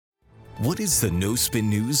What is the No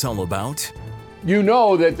Spin News all about? You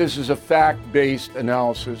know that this is a fact-based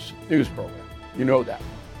analysis news program. You know that.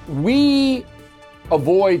 We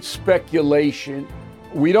avoid speculation.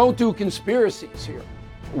 We don't do conspiracies here.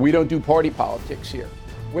 We don't do party politics here.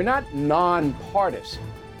 We're not nonpartisan.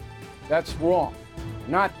 That's wrong.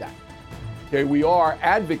 Not that. Okay, we are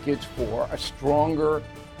advocates for a stronger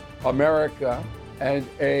America and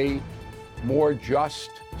a more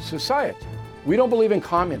just society. We don't believe in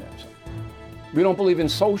communism. We don't believe in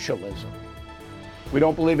socialism. We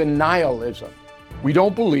don't believe in nihilism. We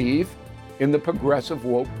don't believe in the progressive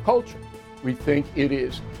woke culture. We think it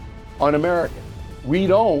is un-American. We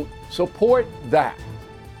don't support that.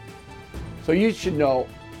 So you should know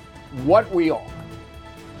what we are,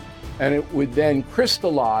 and it would then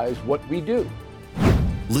crystallize what we do.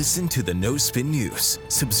 Listen to the No Spin News.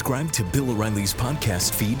 Subscribe to Bill O'Reilly's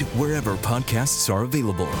podcast feed wherever podcasts are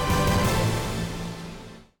available.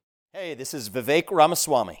 Hey, this is Vivek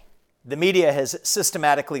Ramaswamy. The media has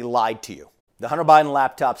systematically lied to you. The Hunter Biden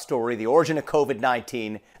laptop story, the origin of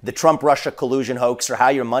COVID-19, the Trump-Russia collusion hoax, or how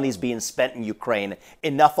your money's being spent in Ukraine.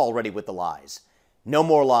 Enough already with the lies. No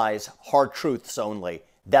more lies, hard truths only.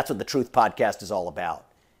 That's what the Truth Podcast is all about.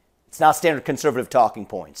 It's not standard conservative talking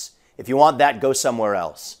points. If you want that, go somewhere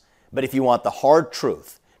else. But if you want the hard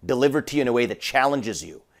truth delivered to you in a way that challenges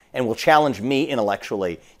you and will challenge me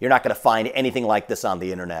intellectually, you're not going to find anything like this on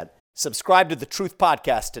the internet. Subscribe to the Truth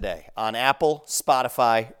Podcast today on Apple,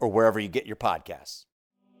 Spotify, or wherever you get your podcasts.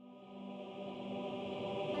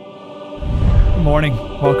 Good morning.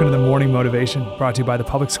 Welcome to the Morning Motivation, brought to you by the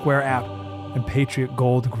Public Square app and Patriot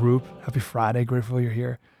Gold Group. Happy Friday. Grateful you're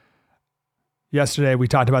here. Yesterday, we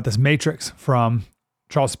talked about this matrix from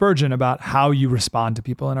Charles Spurgeon about how you respond to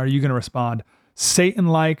people. And are you going to respond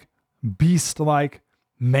Satan-like, beast-like,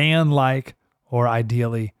 man-like, or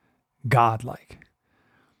ideally God-like?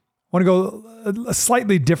 I want to go a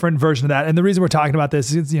slightly different version of that. And the reason we're talking about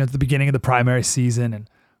this is, it's the beginning of the primary season and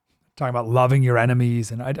talking about loving your enemies.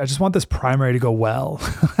 And I just want this primary to go well.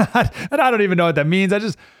 And I don't even know what that means.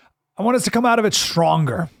 I want us to come out of it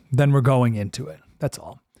stronger than we're going into it. That's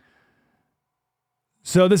all.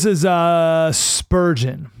 So this is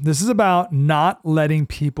Spurgeon. This is about not letting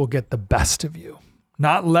people get the best of you,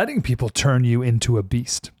 not letting people turn you into a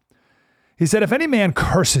beast. He said, if any man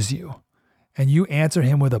curses you, and you answer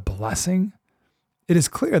him with a blessing, it is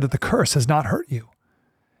clear that the curse has not hurt you.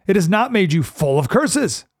 It has not made you full of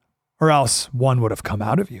curses, or else one would have come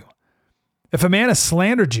out of you. If a man has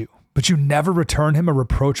slandered you, but you never return him a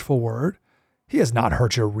reproachful word, he has not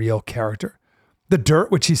hurt your real character. The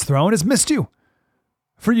dirt which he's thrown has missed you,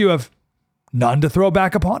 for you have none to throw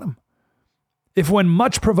back upon him. If when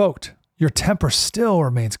much provoked, your temper still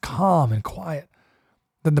remains calm and quiet,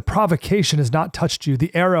 then the provocation has not touched you.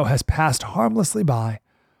 The arrow has passed harmlessly by.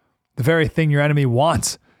 The very thing your enemy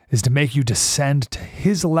wants is to make you descend to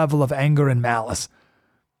his level of anger and malice.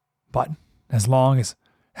 But as long as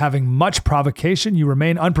having much provocation, you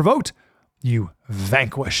remain unprovoked, you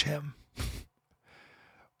vanquish him.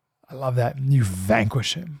 I love that. You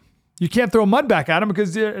vanquish him. You can't throw mud back at him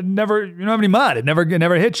because you don't have any mud. It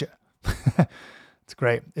never hits you. It's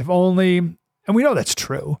great. If only, and we know that's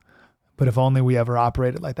true, but if only we ever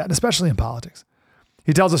operated like that, especially in politics.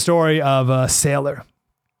 He tells a story of a sailor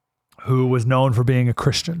who was known for being a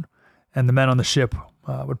Christian, and the men on the ship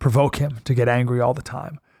would provoke him to get angry all the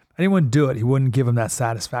time. And he wouldn't do it. He wouldn't give him that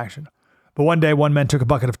satisfaction. But one day, one man took a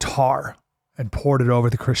bucket of tar and poured it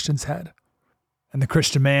over the Christian's head. And the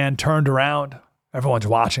Christian man turned around. Everyone's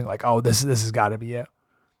watching like, oh, this has got to be it.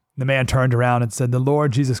 The man turned around and said, the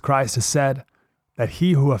Lord Jesus Christ has said that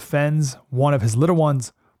he who offends one of his little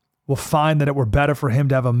ones will find that it were better for him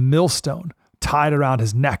to have a millstone tied around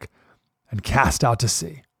his neck and cast out to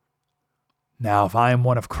sea. Now, if I am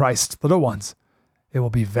one of Christ's little ones, it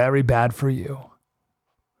will be very bad for you.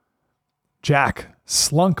 Jack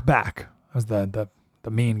slunk back. That was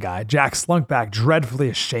the mean guy. Jack slunk back, dreadfully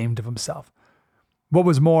ashamed of himself. What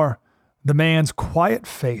was more, the man's quiet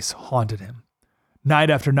face haunted him.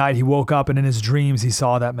 Night after night, he woke up, and in his dreams, he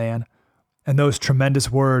saw that man. And those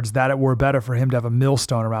tremendous words, that it were better for him to have a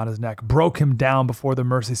millstone around his neck, broke him down before the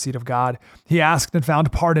mercy seat of God. He asked and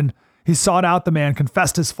found pardon. He sought out the man,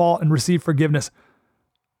 confessed his fault, and received forgiveness.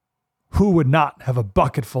 Who would not have a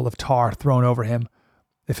bucket full of tar thrown over him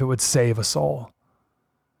if it would save a soul?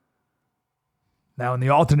 Now, in the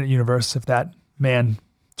alternate universe, if that man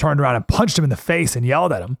turned around and punched him in the face and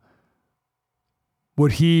yelled at him,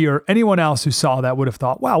 would he or anyone else who saw that would have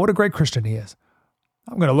thought, wow, what a great Christian he is.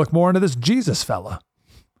 I'm going to look more into this Jesus fella.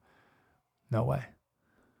 No way.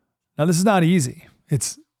 Now, this is not easy.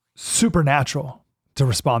 It's supernatural to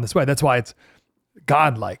respond this way. That's why it's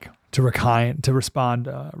godlike. to reply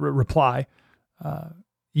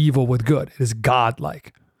evil with good. It is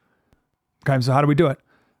God-like. Okay, so how do we do it?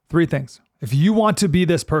 3 things. If you want to be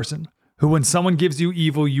this person who, when someone gives you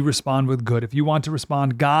evil, you respond with good. If you want to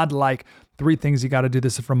respond God-like, 3 things you got to do.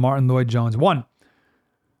 This is from Martin Lloyd-Jones. 1,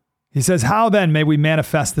 he says, how then may we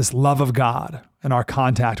manifest this love of God in our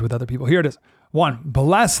contact with other people? Here it is. 1,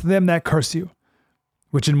 bless them that curse you,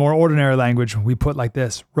 which in more ordinary language we put like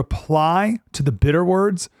this: reply to the bitter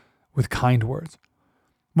words with kind words.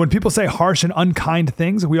 When people say harsh and unkind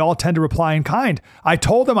things, we all tend to reply in kind. I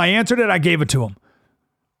told them, I answered it, I gave it to them.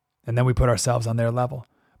 And then we put ourselves on their level.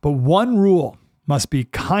 But one rule must be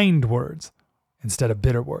kind words instead of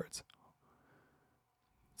bitter words.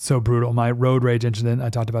 So brutal. My road rage incident I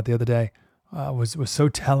talked about the other day was so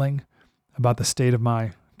telling about the state of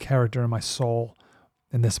my character and my soul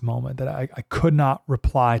in this moment that I could not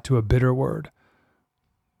reply to a bitter word.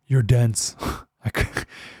 You're dense.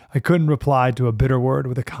 I couldn't reply to a bitter word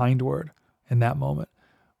with a kind word in that moment,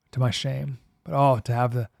 to my shame. But to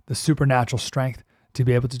have the supernatural strength to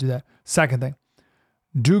be able to do that. Second thing,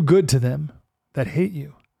 do good to them that hate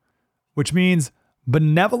you, which means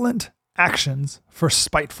benevolent actions for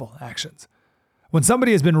spiteful actions. When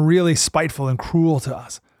somebody has been really spiteful and cruel to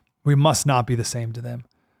us, we must not be the same to them.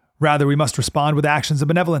 Rather, we must respond with actions of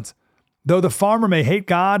benevolence. Though the farmer may hate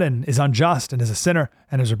God and is unjust and is a sinner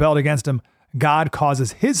and has rebelled against him, God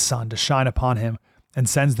causes his sun to shine upon him and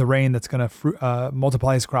sends the rain that's going to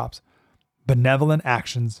multiply his crops. Benevolent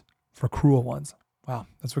actions for cruel ones. Wow,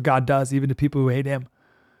 that's what God does, even to people who hate him.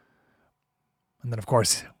 And then, of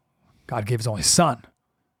course, God gave his only son.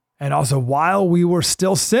 And also, while we were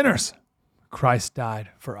still sinners, Christ died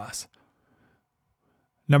for us.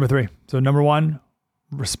 Number 3. So number 1,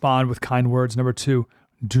 respond with kind words. Number 2,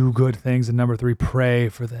 do good things. And number 3, pray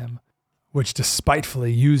for them, which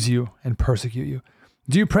despitefully use you and persecute you.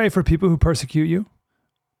 Do you pray for people who persecute you?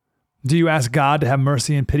 Do you ask God to have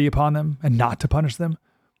mercy and pity upon them and not to punish them?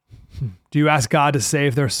 Do you ask God to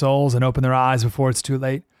save their souls and open their eyes before it's too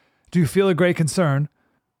late? Do you feel a great concern?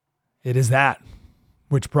 It is that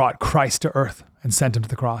which brought Christ to earth and sent him to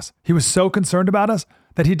the cross. He was so concerned about us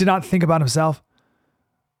that he did not think about himself.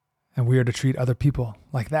 And we are to treat other people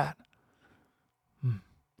like that.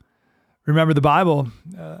 Remember the Bible,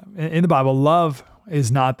 in the Bible, love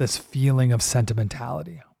is not this feeling of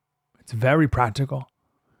sentimentality. It's very practical.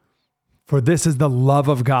 For this is the love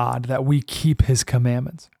of God, that we keep his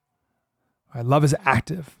commandments. Right? Love is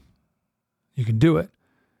active. You can do it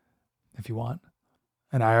if you want.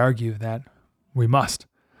 And I argue that we must.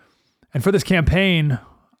 And for this campaign,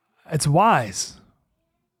 it's wise.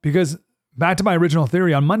 Because back to my original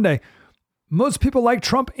theory on Monday, most people like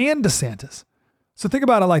Trump and DeSantis. So think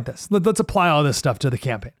about it like this. Let's apply all this stuff to the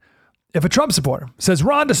campaign. If a Trump supporter says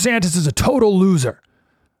Ron DeSantis is a total loser,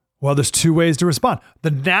 well, there's 2 ways to respond.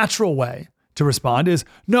 The natural way to respond is,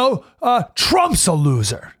 no, Trump's a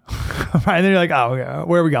loser. Right? And then you're like, oh,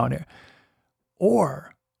 where are we going here?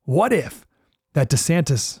 Or what if that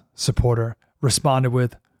DeSantis supporter responded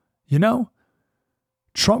with,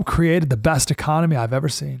 Trump created the best economy I've ever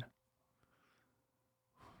seen.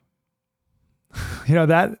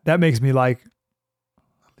 That makes me like,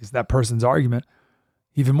 at least that person's argument,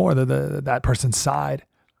 even more, that person's side,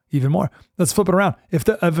 even more. Let's flip it around. If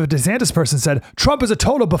a DeSantis person said, Trump is a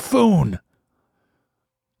total buffoon,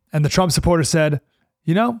 and the Trump supporter said,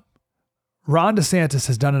 Ron DeSantis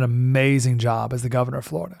has done an amazing job as the governor of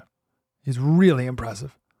Florida. He's really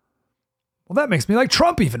impressive. Well, that makes me like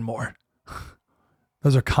Trump even more.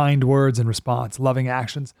 Those are kind words in response, loving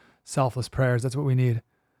actions, selfless prayers. That's what we need.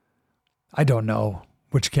 I don't know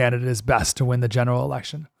which candidate is best to win the general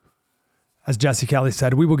election. As Jesse Kelly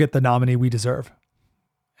said, we will get the nominee we deserve.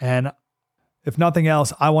 And if nothing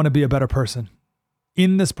else, I want to be a better person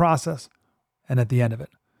in this process and at the end of it.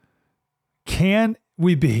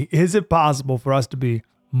 Is it possible for us to be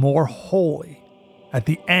more holy at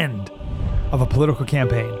the end of a political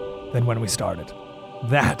campaign than when we started?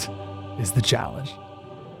 That is the challenge.